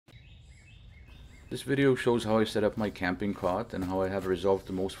This video shows how I set up my camping cot and how I have resolved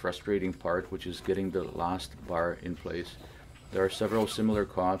the most frustrating part, which is getting the last bar in place. There are several similar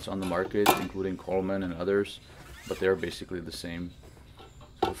cots on the market, including Coleman and others, but they're basically the same.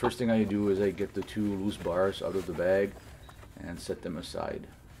 So the first thing I do is I get the two loose bars out of the bag and set them aside.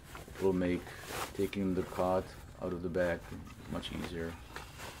 It will make taking the cot out of the bag much easier.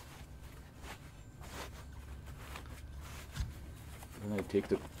 Then I take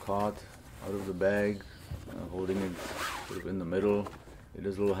the cot out of the bag, holding it sort of in the middle. It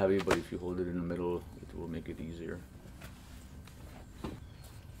is a little heavy, but if you hold it in the middle, it will make it easier.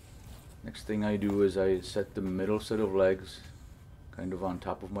 Next thing I do is I set the middle set of legs kind of on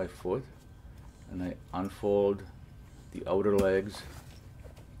top of my foot, and I unfold the outer legs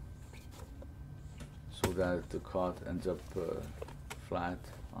so that the cot ends up flat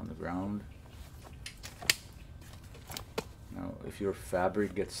on the ground. Now, if your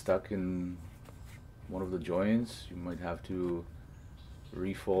fabric gets stuck in one of the joints, you might have to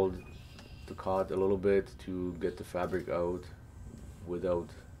refold the cot a little bit to get the fabric out without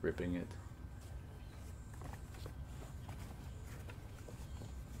ripping it.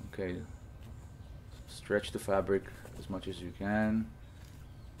 Okay, stretch the fabric as much as you can.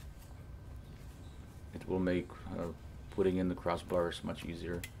 It will make putting in the crossbars much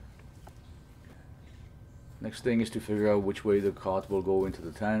easier. Next thing is to figure out which way the cot will go into the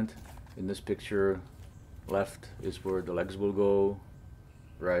tent. In this picture, left is where the legs will go,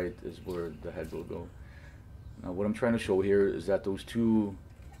 right is where the head will go. Now what I'm trying to show here is that those two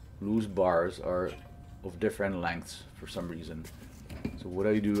loose bars are of different lengths for some reason. So what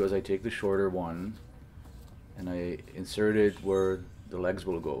I do is I take the shorter one and I insert it where the legs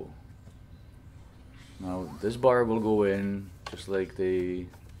will go. Now this bar will go in just like they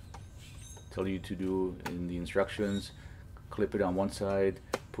tell you to do in the instructions. Clip it on one side,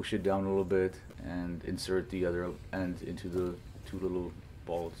 push it down a little bit, and insert the other end into the two little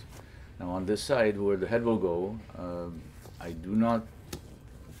balls. Now on this side where the head will go, I do not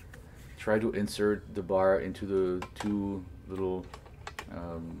try to insert the bar into the two little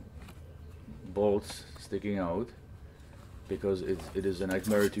bolts sticking out, because it is a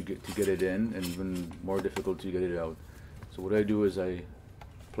nightmare to get it in, and even more difficult to get it out. So what I do is I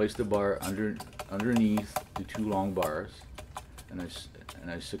place the bar underneath the two long bars, and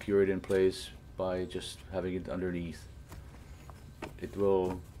I secure it in place by just having it underneath. It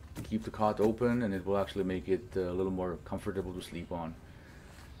will keep the cot open, and it will actually make it a little more comfortable to sleep on.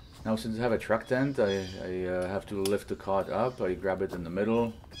 Now, since I have a truck tent, I have to lift the cot up. I grab it in the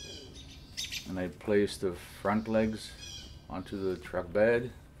middle, and I place the front legs onto the truck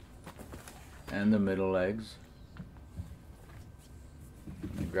bed and the middle legs.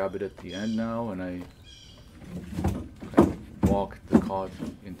 I grab it at the end now, and I kind of walk the cot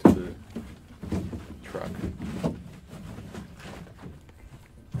into the truck.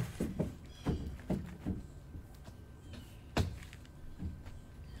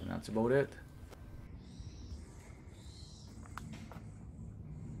 And that's about it.